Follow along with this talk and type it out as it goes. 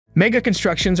Mega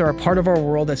constructions are a part of our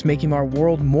world that's making our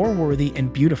world more worthy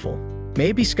and beautiful.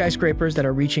 May it be skyscrapers that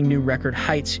are reaching new record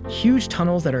heights, huge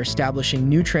tunnels that are establishing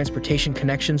new transportation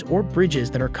connections, or bridges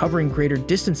that are covering greater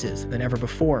distances than ever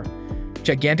before.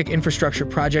 Gigantic infrastructure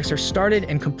projects are started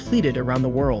and completed around the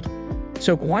world.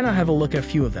 So why not have a look at a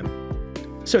few of them?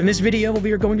 So in this video,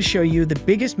 we are going to show you the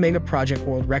biggest mega project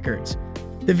world records.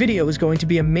 The video is going to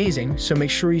be amazing, so make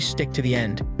sure you stick to the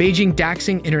end. Beijing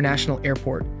Daxing International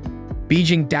Airport.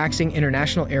 Beijing Daxing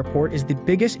International Airport is the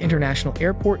biggest international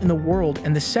airport in the world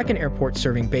and the second airport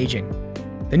serving Beijing.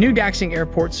 The new Daxing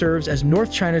Airport serves as North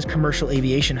China's commercial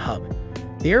aviation hub.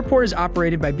 The airport is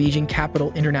operated by Beijing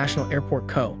Capital International Airport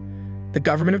Co. The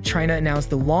government of China announced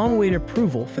the long-awaited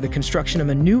approval for the construction of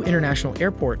a new international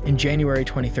airport in January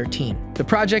 2013. The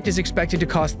project is expected to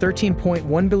cost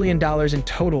 $13.1 billion in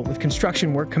total, with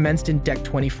construction work commenced in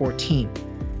 2014.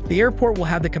 The airport will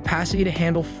have the capacity to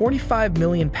handle 45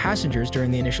 million passengers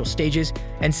during the initial stages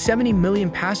and 70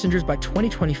 million passengers by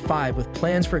 2025, with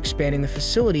plans for expanding the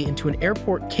facility into an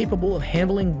airport capable of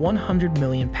handling 100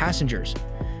 million passengers.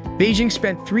 Beijing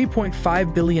spent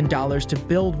 $3.5 billion to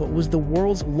build what was the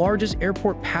world's largest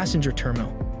airport passenger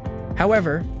terminal.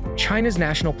 However, China's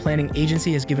National Planning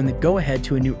Agency has given the go-ahead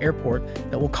to a new airport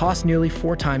that will cost nearly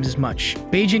 4 times as much.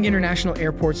 Beijing International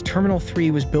Airport's Terminal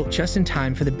 3 was built just in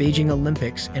time for the Beijing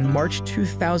Olympics in March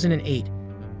 2008.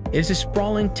 It is a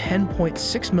sprawling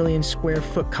 10.6 million square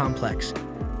foot complex.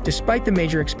 Despite the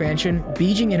major expansion,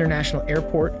 Beijing International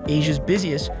Airport, Asia's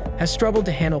busiest, has struggled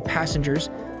to handle passengers,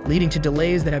 leading to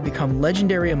delays that have become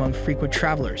legendary among frequent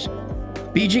travelers.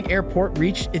 Beijing Airport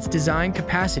reached its design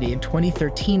capacity in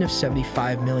 2013 of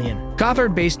 75 million.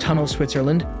 Gotthard-based tunnel,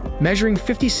 Switzerland, measuring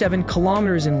 57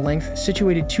 kilometers in length,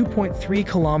 situated 2.3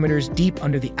 kilometers deep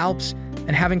under the Alps,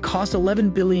 and having cost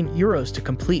 11 billion euros to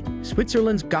complete.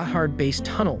 Switzerland's Gotthard-based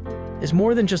tunnel is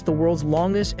more than just the world's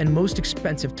longest and most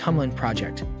expensive tunneling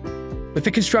project. With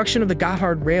the construction of the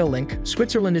Gotthard rail link,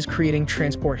 Switzerland is creating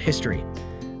transport history.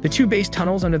 The two base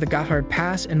tunnels under the Gotthard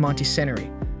Pass and Monte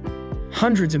Ceneri,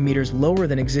 hundreds of meters lower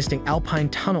than existing alpine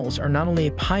tunnels, are not only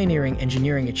a pioneering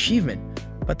engineering achievement,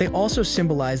 but they also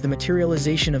symbolize the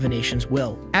materialization of a nation's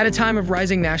will. At a time of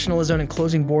rising nationalism and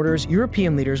closing borders,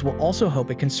 European leaders will also hope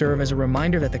it can serve as a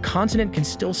reminder that the continent can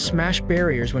still smash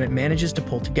barriers when it manages to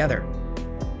pull together.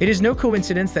 It is no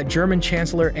coincidence that German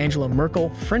Chancellor Angela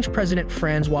Merkel, French President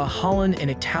François Hollande,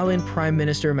 and Italian Prime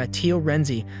Minister Matteo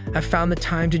Renzi have found the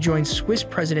time to join Swiss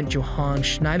President Johann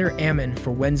Schneider-Ammann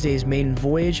for Wednesday's maiden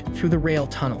voyage through the rail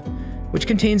tunnel, which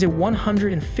contains a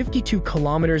 152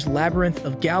 kilometers labyrinth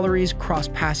of galleries, cross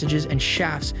passages, and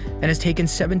shafts, and has taken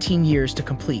 17 years to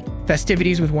complete.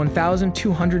 Festivities with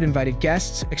 1,200 invited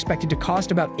guests, expected to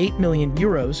cost about 8 million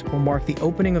euros, will mark the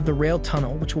opening of the rail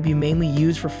tunnel, which will be mainly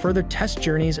used for further test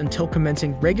journeys until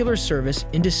commencing regular service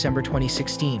in December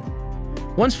 2016.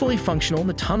 Once fully functional,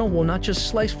 the tunnel will not just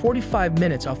slice 45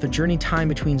 minutes off the journey time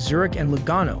between Zurich and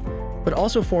Lugano, but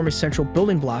also form a central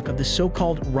building block of the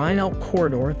so-called Rhine-Alp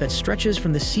corridor that stretches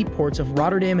from the seaports of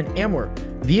Rotterdam and Antwerp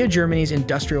via Germany's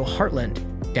industrial heartland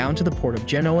down to the port of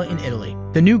Genoa in Italy.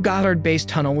 The new Gotthard-based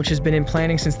tunnel, which has been in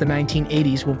planning since the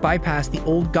 1980s, will bypass the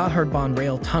old Gotthardbahn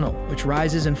rail tunnel, which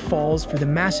rises and falls through the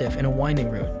massif in a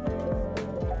winding route.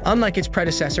 Unlike its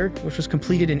predecessor, which was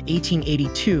completed in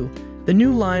 1882, the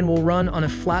new line will run on a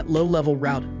flat, low-level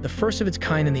route, the first of its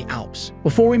kind in the Alps.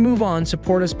 Before we move on,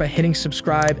 support us by hitting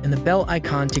subscribe and the bell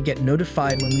icon to get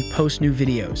notified when we post new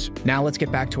videos. Now let's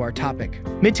get back to our topic.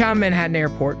 Midtown Manhattan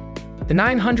Airport. The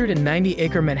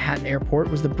 990-acre Manhattan Airport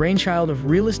was the brainchild of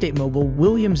real estate mogul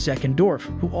William Zeckendorf,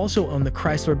 who also owned the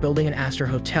Chrysler Building and Astor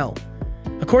Hotel.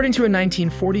 According to a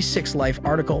 1946 Life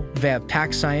article, via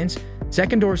Tax Science,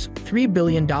 Zeckendorf's $3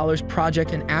 billion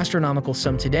project, an astronomical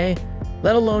sum today,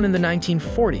 let alone in the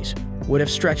 1940s, would have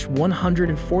stretched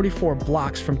 144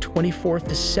 blocks from 24th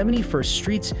to 71st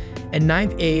Streets and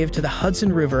 9th Ave to the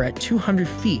Hudson River at 200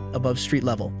 feet above street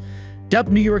level.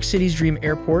 Dubbed New York City's Dream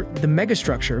Airport, the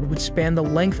megastructure would span the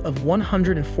length of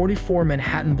 144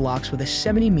 Manhattan blocks with a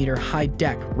 70-meter high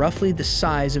deck, roughly the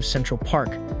size of Central Park.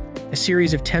 A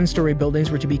series of 10-story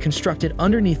buildings were to be constructed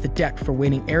underneath the deck for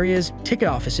waiting areas, ticket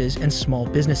offices, and small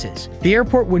businesses. The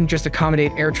airport wouldn't just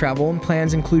accommodate air travel, and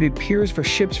plans included piers for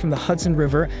ships from the Hudson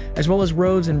River, as well as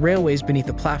roads and railways beneath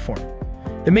the platform.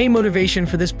 The main motivation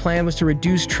for this plan was to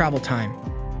reduce travel time.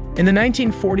 In the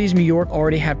 1940s, New York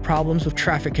already had problems with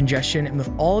traffic congestion, and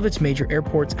with all of its major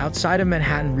airports outside of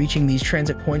Manhattan, reaching these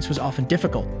transit points was often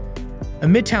difficult. A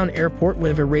midtown airport would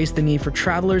have erased the need for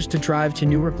travelers to drive to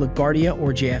Newark, LaGuardia,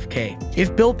 or JFK.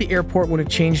 If built, the airport would have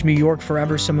changed New York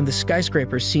forever. Some of the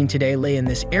skyscrapers seen today lay in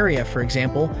this area, for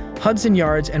example, Hudson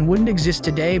Yards, and wouldn't exist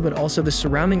today, but also the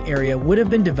surrounding area would have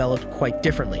been developed quite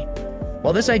differently.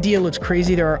 While this idea looks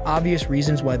crazy, there are obvious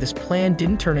reasons why this plan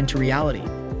didn't turn into reality.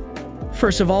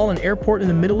 First of all, an airport in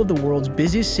the middle of the world's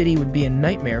busiest city would be a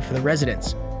nightmare for the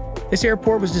residents. This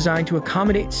airport was designed to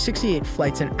accommodate 68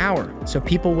 flights an hour, so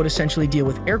people would essentially deal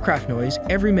with aircraft noise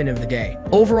every minute of the day.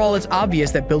 Overall, it's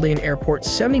obvious that building an airport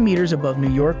 70 meters above New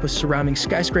York with surrounding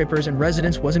skyscrapers and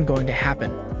residents wasn't going to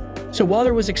happen. So while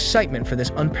there was excitement for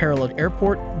this unparalleled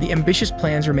airport, the ambitious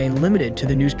plans remained limited to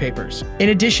the newspapers. In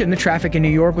addition, the traffic in New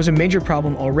York was a major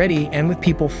problem already, and with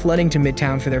people flooding to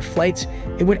Midtown for their flights,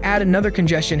 it would add another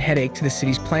congestion headache to the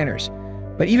city's planners.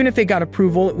 But even if they got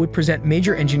approval, it would present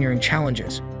major engineering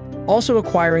challenges. Also,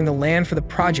 acquiring the land for the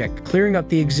project, clearing up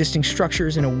the existing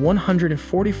structures in a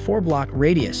 144-block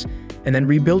radius, and then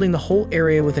rebuilding the whole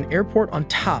area with an airport on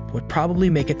top would probably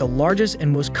make it the largest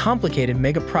and most complicated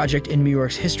megaproject in New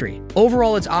York's history.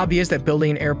 Overall, it's obvious that building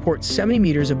an airport 70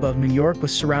 meters above New York with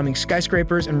surrounding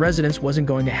skyscrapers and residents wasn't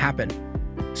going to happen.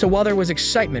 So while there was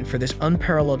excitement for this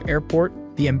unparalleled airport,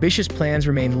 the ambitious plans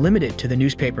remained limited to the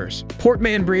newspapers. Port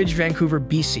Mann Bridge, Vancouver,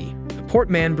 BC. The Port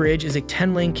Mann Bridge is a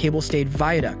 10-lane cable-stayed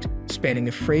viaduct spanning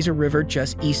the Fraser River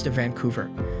just east of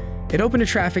Vancouver. It opened to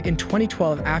traffic in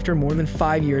 2012 after more than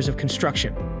 5 years of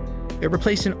construction. It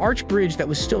replaced an arch bridge that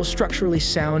was still structurally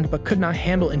sound but could not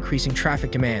handle increasing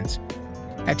traffic demands.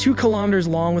 At 2 kilometers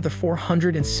long with a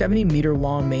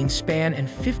 470-meter-long main span and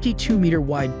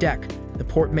 52-meter-wide deck, the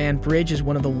Port Mann Bridge is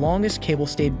one of the longest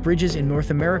cable-stayed bridges in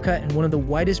North America and one of the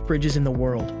widest bridges in the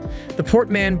world. The Port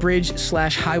Mann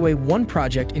Bridge/Highway 1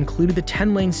 project included the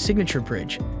 10-lane Signature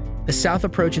Bridge, the south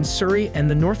approach in Surrey, and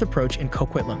the north approach in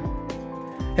Coquitlam.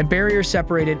 A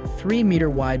barrier-separated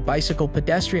 3-meter-wide bicycle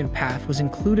pedestrian path was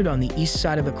included on the east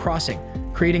side of the crossing,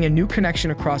 creating a new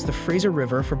connection across the Fraser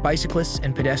River for bicyclists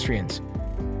and pedestrians.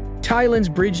 Thailand's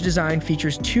bridge design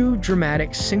features 2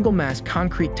 dramatic single-mast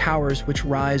concrete towers which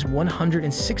rise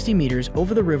 160 meters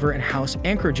over the river and house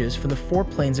anchorages for the 4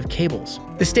 planes of cables.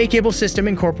 The stay cable system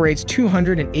incorporates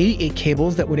 288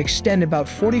 cables that would extend about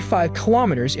 45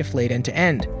 kilometers if laid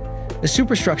end-to-end. The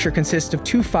superstructure consists of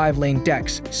 2 5-lane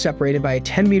decks, separated by a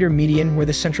 10-meter median where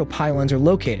the central pylons are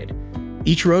located.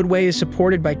 Each roadway is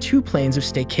supported by 2 planes of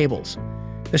stay cables.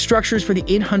 The structures for the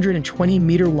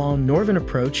 820-meter-long northern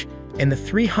approach and the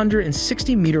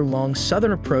 360-meter-long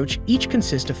southern approach each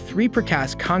consist of 3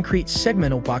 precast concrete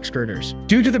segmental box girders.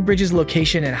 Due to the bridge's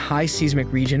location in a high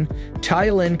seismic region,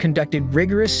 Thailand conducted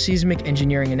rigorous seismic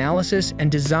engineering analysis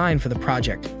and design for the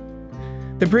project.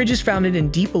 The bridge is founded in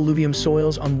deep alluvium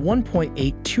soils on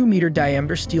 1.82-meter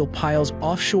diameter steel piles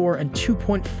offshore and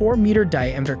 2.4-meter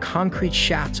diameter concrete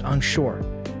shafts onshore.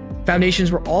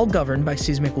 Foundations were all governed by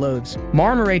seismic loads.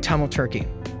 Marmara Tunnel, Turkey.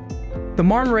 The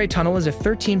Marmara Tunnel is a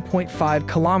 13.5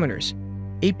 kilometers,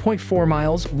 8.4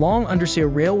 miles long undersea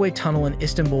railway tunnel in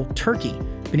Istanbul, Turkey,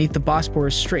 beneath the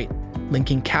Bosporus Strait,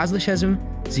 linking Kazlıçeşme,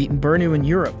 Zeytinburnu in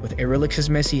Europe with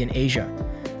Ereğli in Asia.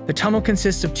 The tunnel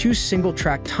consists of 2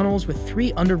 single-track tunnels with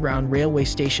 3 underground railway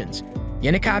stations,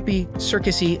 Yenikapı,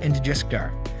 Sirkeci, and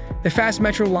Dicekdere. The fast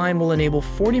metro line will enable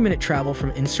 40-minute travel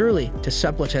from İncirli to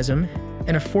Kazlıçeşme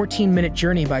and a 14-minute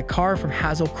journey by car from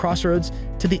Hazel Crossroads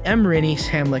to the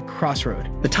Emre'ni-Samlek Crossroad.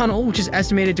 The tunnel, which is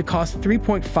estimated to cost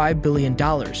 $3.5 billion,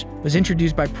 was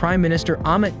introduced by Prime Minister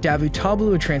Ahmet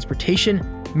Davutoglu and Transportation,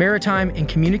 Maritime, and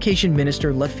Communication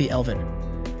Minister Lütfi Elvan.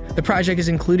 The project is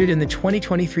included in the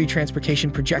 2023 transportation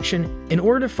projection in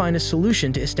order to find a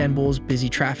solution to Istanbul's busy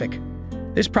traffic.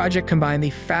 This project combined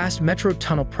the fast metro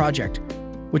tunnel project,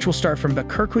 which will start from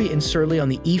Bakırköy in Surrey on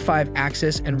the E5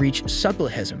 axis and reach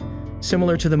Kazlıçeşme,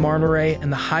 similar to the Marmara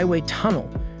and the Highway Tunnel,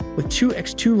 with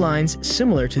 2x2 lines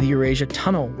similar to the Eurasia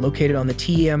Tunnel located on the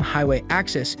TEM Highway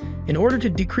axis in order to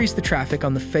decrease the traffic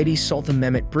on the Fatih Sultan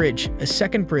Mehmet Bridge, a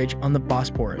second bridge on the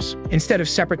Bosporus. Instead of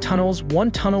separate tunnels,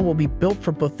 one tunnel will be built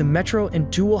for both the metro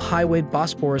and dual highway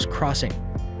Bosporus crossing.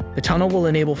 The tunnel will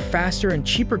enable faster and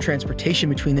cheaper transportation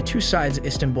between the 2 sides of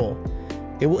Istanbul.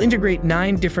 It will integrate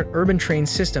 9 different urban train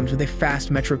systems with a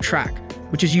fast metro track,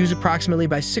 which is used approximately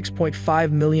by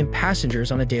 6.5 million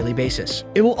passengers on a daily basis.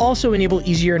 It will also enable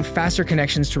easier and faster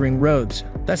connections to ring roads,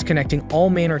 thus connecting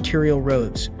all main arterial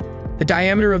roads. The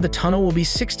diameter of the tunnel will be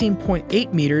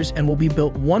 16.8 meters and will be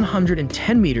built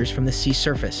 110 meters from the sea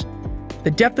surface.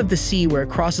 The depth of the sea where it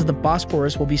crosses the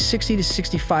Bosporus will be 60 to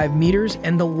 65 meters,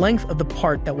 and the length of the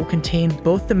part that will contain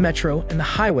both the metro and the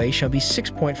highway shall be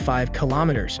 6.5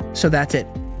 kilometers. So that's it.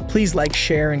 Please like,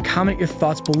 share, and comment your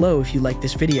thoughts below if you like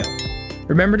this video.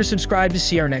 Remember to subscribe to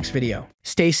see our next video.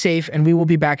 Stay safe, and we will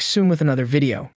be back soon with another video.